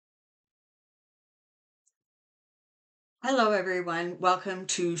Hello, everyone. Welcome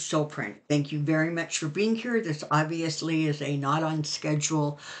to Soulprint. Thank you very much for being here. This obviously is a not on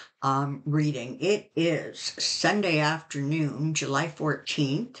schedule reading. It is Sunday afternoon, July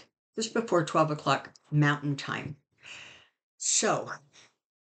 14th, just before 12 o'clock Mountain Time. So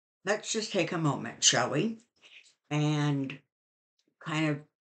let's just take a moment, shall we? And kind of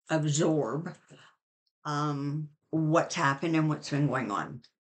absorb what's happened and what's been going on.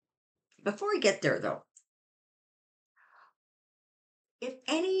 Before we get there, though, if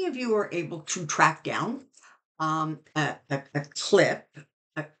any of you are able to track down a clip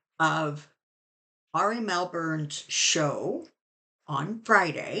uh, of Ari Melbourne's show on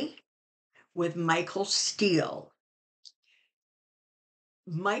Friday with Michael Steele.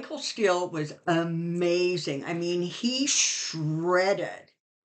 Michael Steele was amazing. I mean, he shredded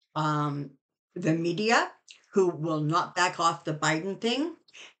um, the media who will not back off the Biden thing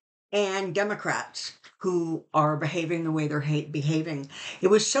and Democrats who are behaving the way they're behaving. It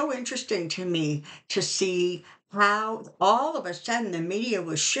was so interesting to me to see how all of a sudden the media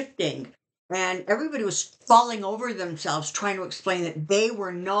was shifting and everybody was falling over themselves trying to explain that they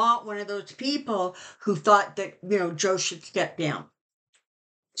were not one of those people who thought that, Joe should step down.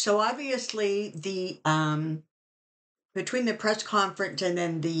 So obviously the between the press conference and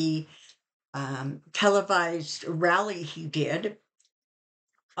then the televised rally he did,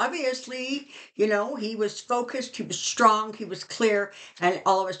 obviously, he was focused, he was strong, he was clear, and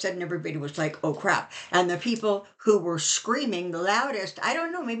all of a sudden everybody was like, oh crap. And the people who were screaming the loudest, I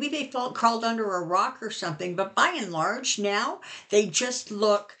don't know, maybe they felt crawled under a rock or something, but by and large now they just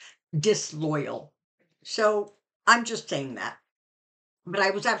look disloyal. So I'm just saying that. But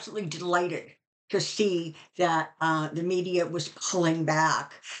I was absolutely delighted to see that the media was pulling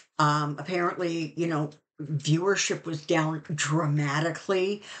back. Apparently, viewership was down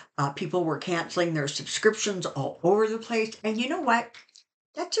dramatically. People were canceling their subscriptions all over the place. And you know what?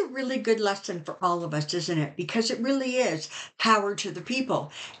 That's a really good lesson for all of us, isn't it? Because it really is power to the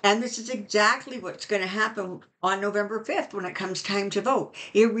people. And this is exactly what's going to happen on November 5th when it comes time to vote.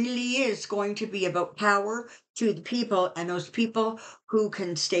 It really is going to be about power to the people and those people who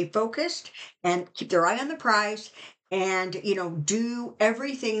can stay focused and keep their eye on the prize and do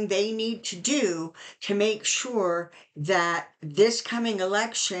everything they need to do to make sure that this coming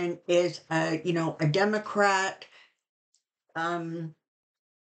election is a Democrat um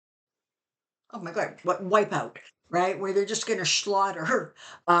oh my God, what wipeout, right? Where they're just going to slaughter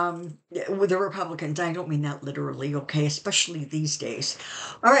with the Republicans. I don't mean that literally, okay? Especially these days.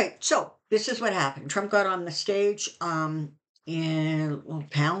 All right, so this is what happened. Trump got on the stage in a little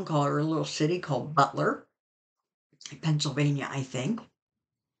town called, or a little city called Butler, Pennsylvania, I think.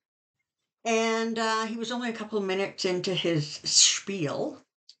 And he was only a couple of minutes into his spiel,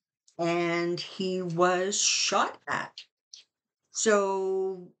 and he was shot at.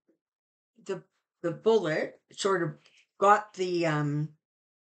 So the the bullet sort of got the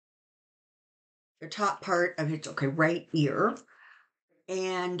top part of his right ear,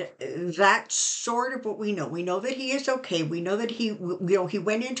 and that's sort of what we know. We know that he is okay. We know that he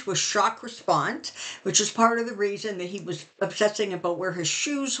went into a shock response, which is part of the reason that he was obsessing about where his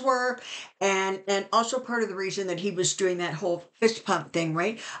shoes were, and also part of the reason that he was doing that whole fist pump thing,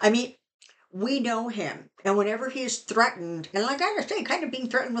 right? I mean, we know him, and whenever he is threatened, and like I say, kind of being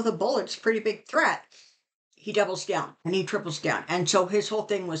threatened with a bullet's a pretty big threat, he doubles down and he triples down. And so his whole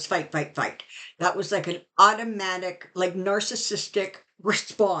thing was fight, fight, fight. That was like an automatic, like narcissistic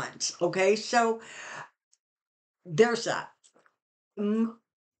response. Okay. So there's that. Mm,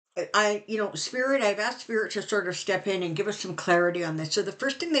 Spirit, I've asked Spirit to sort of step in and give us some clarity on this. So the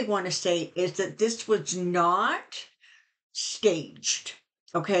first thing they want to say is that this was not staged.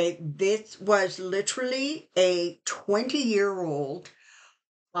 Okay. This was literally a 20-year-old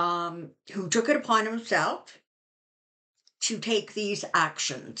who took it upon himself to take these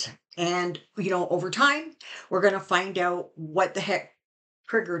actions. And, over time, we're going to find out what the heck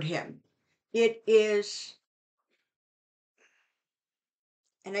triggered him. It is,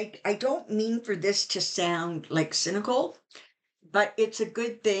 and I don't mean for this to sound like cynical, but it's a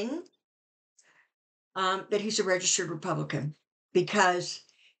good thing that he's a registered Republican. Because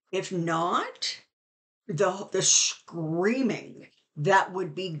if not, the screaming that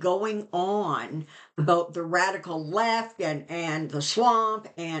would be going on about the radical left and the swamp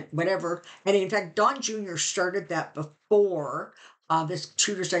and whatever. And in fact, Don Jr. started that before this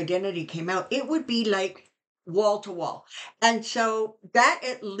shooter's identity came out. It would be like wall to wall. And so that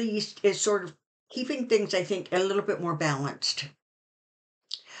at least is sort of keeping things, I think, a little bit more balanced.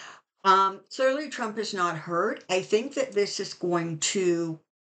 Clearly, Trump is not hurt. I think that this is going to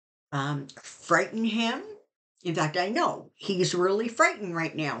frighten him In fact, I know he's really frightened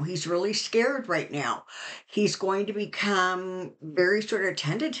right now. He's really scared right now. He's going to become very sort of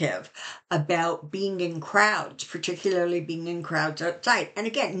tentative about being in crowds, particularly being in crowds outside. And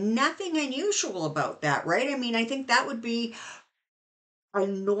again, nothing unusual about that, right? I mean, I think that would be a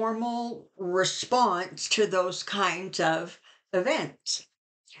normal response to those kinds of events.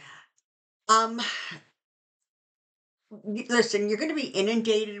 Um, Listen, you're going to be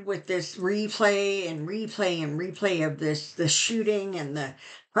inundated with this replay and replay and replay of this the shooting and the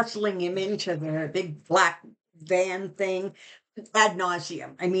hustling him into the big black van thing ad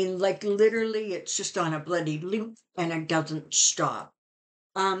nauseum. I mean, like literally, it's just on a bloody loop and it doesn't stop.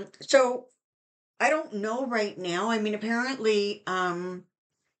 So I don't know right now. I mean, apparently,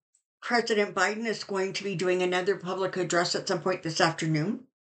 President Biden is going to be doing another public address at some point this afternoon.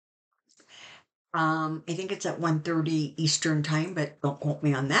 I think it's at 1:30 Eastern time, but don't quote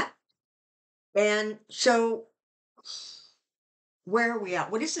me on that. And so where are we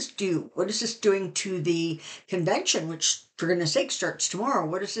at? What does this do? What is this doing to the convention, which for goodness sake starts tomorrow?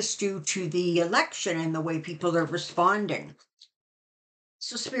 What does this do to the election and the way people are responding?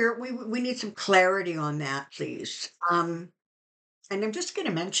 So Spirit, we need some clarity on that, please. And I'm just going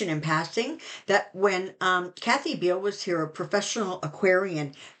to mention in passing that when Kathy Beale was here, a professional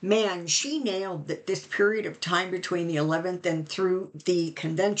Aquarian, man, she nailed that this period of time between the 11th and through the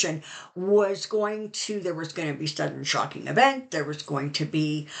convention there was going to be sudden shocking event. There was going to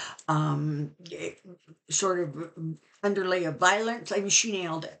be sort of underlay of violence. I mean, she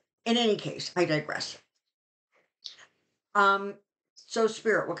nailed it. In any case, I digress. Um, so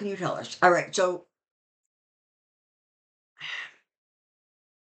Spirit, what can you tell us? All right, so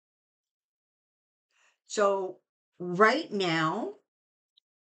right now,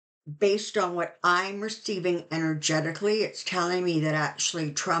 based on what I'm receiving energetically, it's telling me that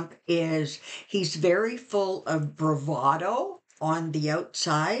actually he's very full of bravado on the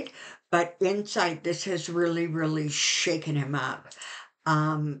outside, but inside this has really, really shaken him up.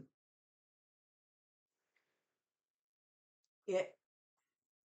 Um, it,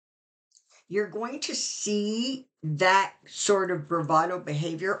 you're going to see that sort of bravado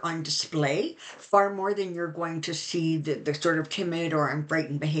behavior on display far more than you're going to see the sort of timid or I'm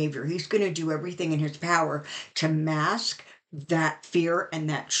frightened behavior. He's going to do everything in his power to mask that fear and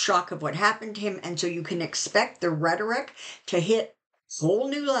that shock of what happened to him. And so you can expect the rhetoric to hit whole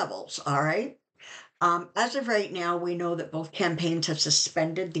new levels. All right. As of right now, we know that both campaigns have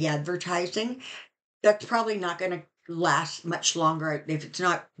suspended the advertising. That's probably not gonna last much longer if it's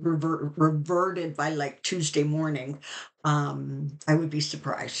not reverted by, like, Tuesday morning, I would be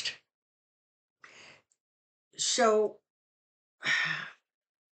surprised. So,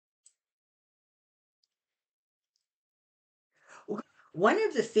 one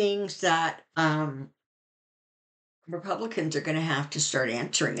of the things that, Republicans are gonna have to start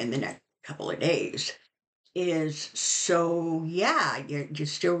answering in the next couple of days is, so, yeah, you're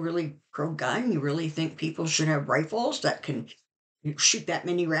still really pro-gun? You really think people should have rifles that can you shoot that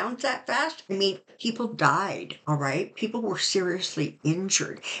many rounds that fast? I mean, people died, all right? People were seriously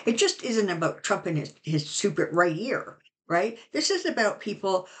injured. It just isn't about Trump and his stupid right ear, right? This is about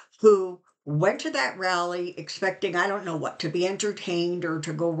people who went to that rally expecting, I don't know what, to be entertained or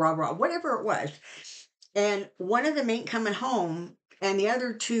to go rah rah, whatever it was. And one of them ain't coming home, and the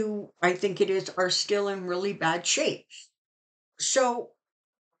other two, I think it is, are still in really bad shape. So,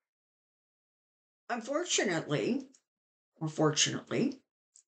 unfortunately, or fortunately,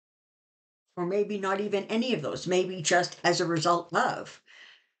 or maybe not even any of those, maybe just as a result of.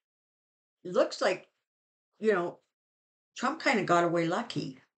 It looks like, you know, Trump kind of got away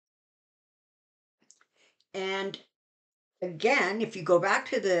lucky. And again, if you go back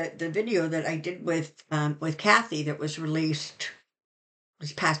to the video that I did with Kathy that was released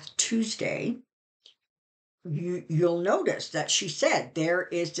this past Tuesday, you'll notice that she said there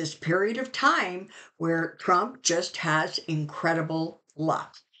is this period of time where Trump just has incredible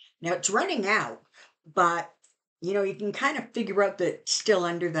luck. Now it's running out, but you can kind of figure out that it's still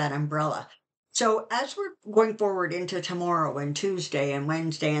under that umbrella. So as we're going forward into tomorrow and Tuesday and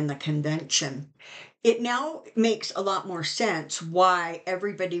Wednesday and the convention, it now makes a lot more sense why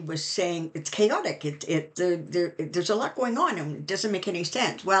everybody was saying it's chaotic. There's a lot going on and it doesn't make any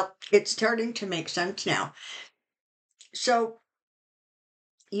sense. Well, it's starting to make sense now. So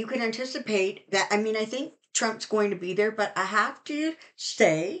you can anticipate that. I mean, I think Trump's going to be there, but I have to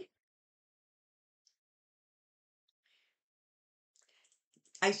say,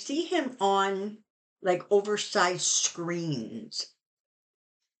 I see him on like oversized screens.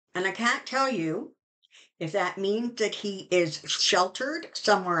 And I can't tell you if that means that he is sheltered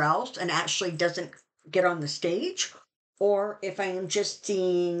somewhere else and actually doesn't get on the stage, or if I am just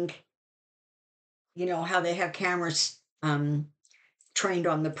seeing, how they have cameras trained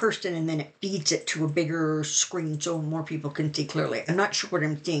on the person and then it feeds it to a bigger screen so more people can see clearly. I'm not sure what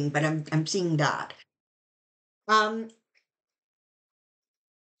I'm seeing, but I'm seeing that. Um,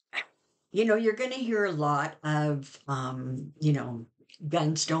 you're going to hear a lot of,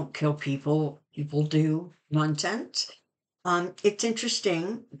 guns don't kill people, people do nonsense. It's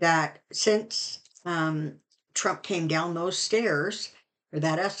interesting that since Trump came down those stairs or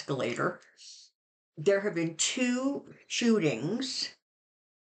that escalator, there have been two shootings,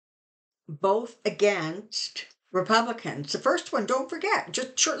 both against Republicans. The first one, don't forget,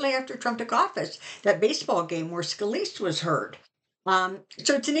 just shortly after Trump took office, that baseball game where Scalise was hurt. So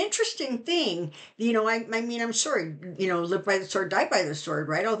it's an interesting thing. I mean, I'm sorry, live by the sword, die by the sword,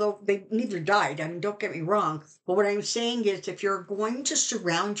 right? Although they neither died. I mean, don't get me wrong. But what I'm saying is if you're going to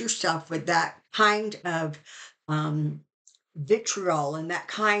surround yourself with that kind of vitriol and that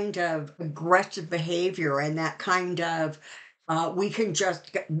kind of aggressive behavior and that kind of we can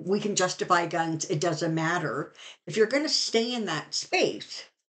justify guns, it doesn't matter, if you're going to stay in that space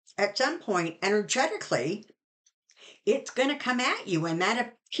at some point energetically it's going to come at you, and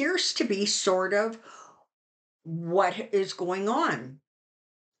that appears to be sort of what is going on.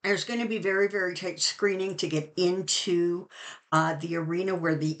 There's going to be very, very tight screening to get into the arena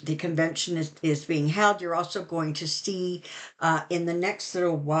where the convention is being held. You're also going to see in the next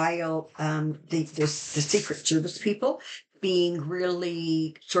little while the Secret Service people being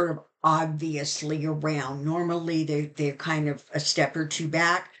really sort of obviously around. Normally they're kind of a step or two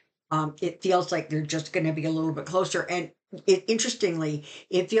back. It feels like they're just going to be a little bit closer. And interestingly,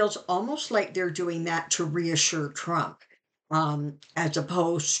 it feels almost like they're doing that to reassure Trump as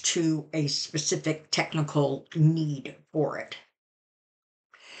opposed to a specific technical need for it.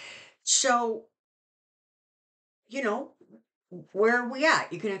 So, you know, where are we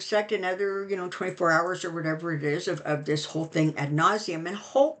at? You can expect another, 24 hours or whatever it is of this whole thing ad nauseum. And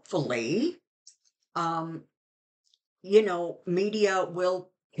hopefully, um, media will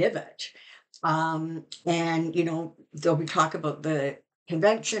pivot. And, there'll be talk about the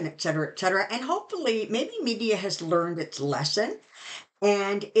convention, et cetera, et cetera. And hopefully, maybe media has learned its lesson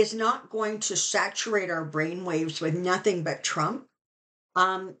and is not going to saturate our brainwaves with nothing but Trump.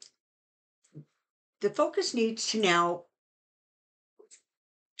 Um, the focus needs to now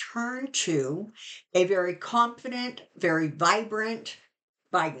turn to a very confident, very vibrant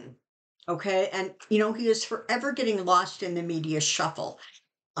Biden. Okay. And, he is forever getting lost in the media shuffle.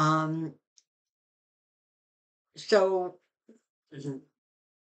 Um, so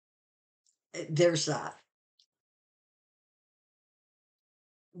there's that.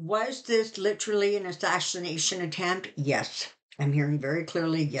 Was this literally an assassination attempt? Yes. I'm hearing very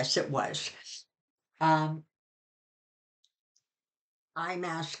clearly, yes, it was. Um, I'm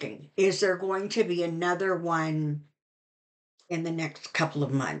asking, is there going to be another one in the next couple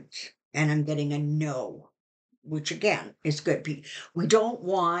of months? And I'm getting a no, which again is good. We don't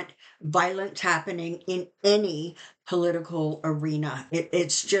want violence happening in any political arena.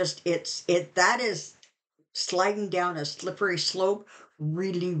 That is sliding down a slippery slope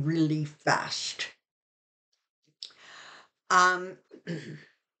really, really fast. Um,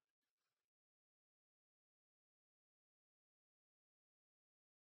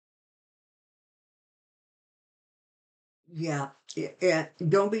 Yeah, yeah.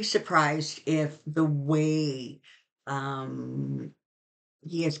 Don't be surprised if the way um,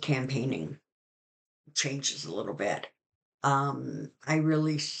 he is campaigning changes a little bit. I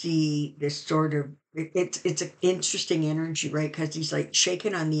really see this sort of it's an interesting energy, right? Because he's like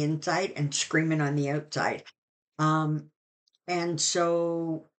shaking on the inside and screaming on the outside. Um, and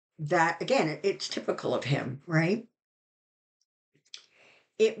so that again, it's typical of him, right?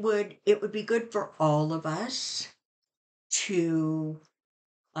 It would be good for all of us to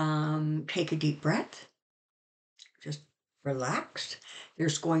take a deep breath, just relax.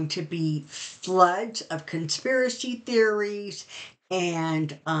 There's going to be floods of conspiracy theories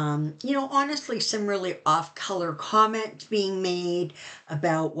and, honestly, some really off color comments being made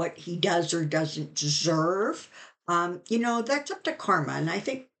about what he does or doesn't deserve. That's up to karma. And I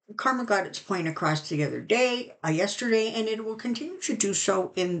think karma got its point across the other day, yesterday, and it will continue to do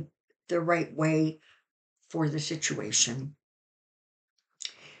so in the right way for the situation.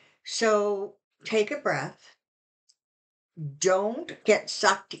 So take a breath. Don't get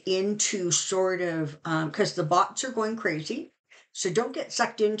sucked into sort of because the bots are going crazy. So don't get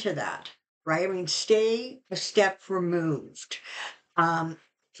sucked into that, right? I mean, stay a step removed. Um,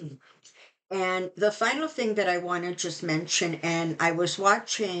 and the final thing that I want to just mention, and I was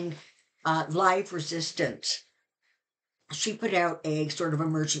watching live resistance. She put out a sort of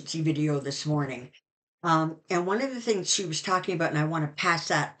emergency video this morning. And one of the things she was talking about, and I want to pass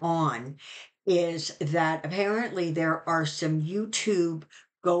that on, is that apparently there are some YouTube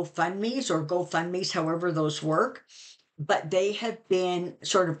GoFundMe's or GoFundMe's, however those work, but they have been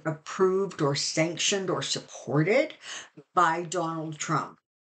sort of approved or sanctioned or supported by Donald Trump.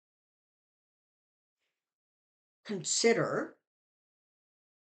 Consider,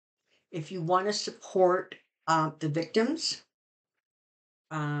 if you want to support the victims,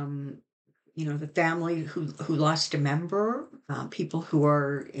 um, the family who lost a member, people who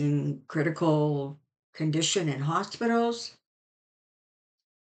are in critical condition in hospitals,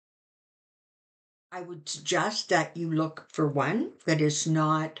 I would suggest that you look for one that is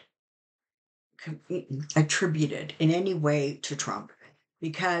not attributed in any way to Trump,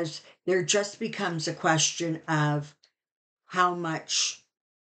 because there just becomes a question of how much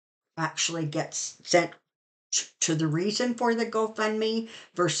actually gets sent to the reason for the GoFundMe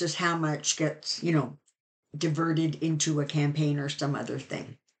versus how much gets, diverted into a campaign or some other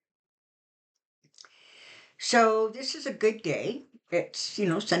thing. So this is a good day. It's,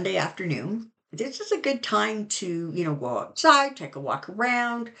 Sunday afternoon. This is a good time to, go outside, take a walk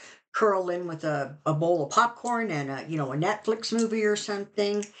around, curl in with a bowl of popcorn and a Netflix movie or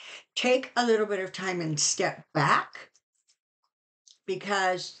something. Take a little bit of time and step back,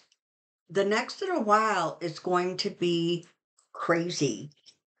 because the next little while is going to be crazy.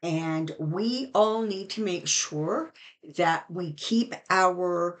 And we all need to make sure that we keep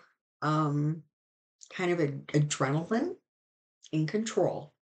our kind of adrenaline in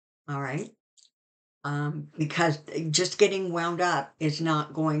control. All right. Because just getting wound up is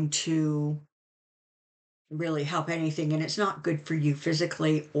not going to really help anything. And it's not good for you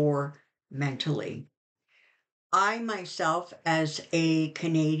physically or mentally. I myself, as a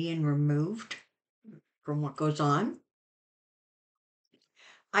Canadian removed from what goes on,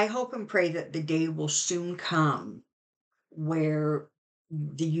 I hope and pray that the day will soon come where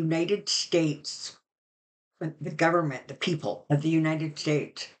the United States, the government, the people of the United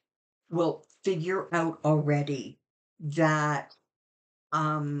States will figure out already that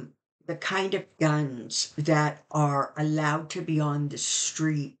the kind of guns that are allowed to be on the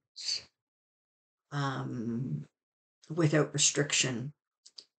streets um, without restriction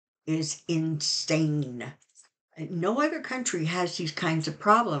is insane. No other country has these kinds of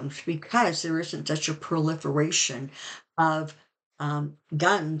problems because there isn't such a proliferation of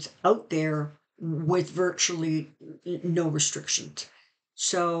guns out there with virtually no restrictions.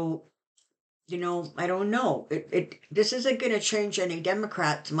 So, I don't know. This isn't going to change any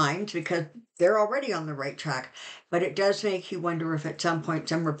Democrats' minds because they're already on the right track. But it does make you wonder if at some point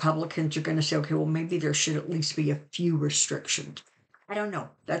some Republicans are going to say, okay, well, maybe there should at least be a few restrictions. I don't know.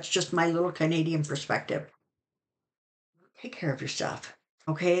 That's just my little Canadian perspective. Take care of yourself.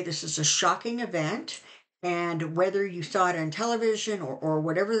 Okay, this is a shocking event. And whether you saw it on television or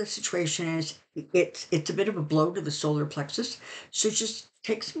whatever the situation is, it's a bit of a blow to the solar plexus. So just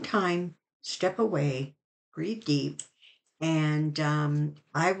take some time, step away, breathe deep, and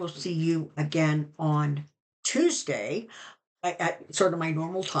I will see you again on Tuesday at sort of my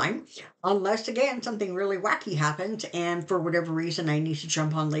normal time, unless again something really wacky happens, and for whatever reason I need to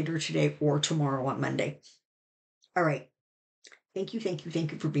jump on later today or tomorrow on Monday. All right. Thank you, thank you,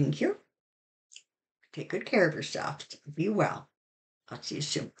 thank you for being here. Take good care of yourself. Be well. I'll see you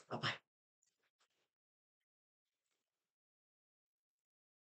soon. Bye bye.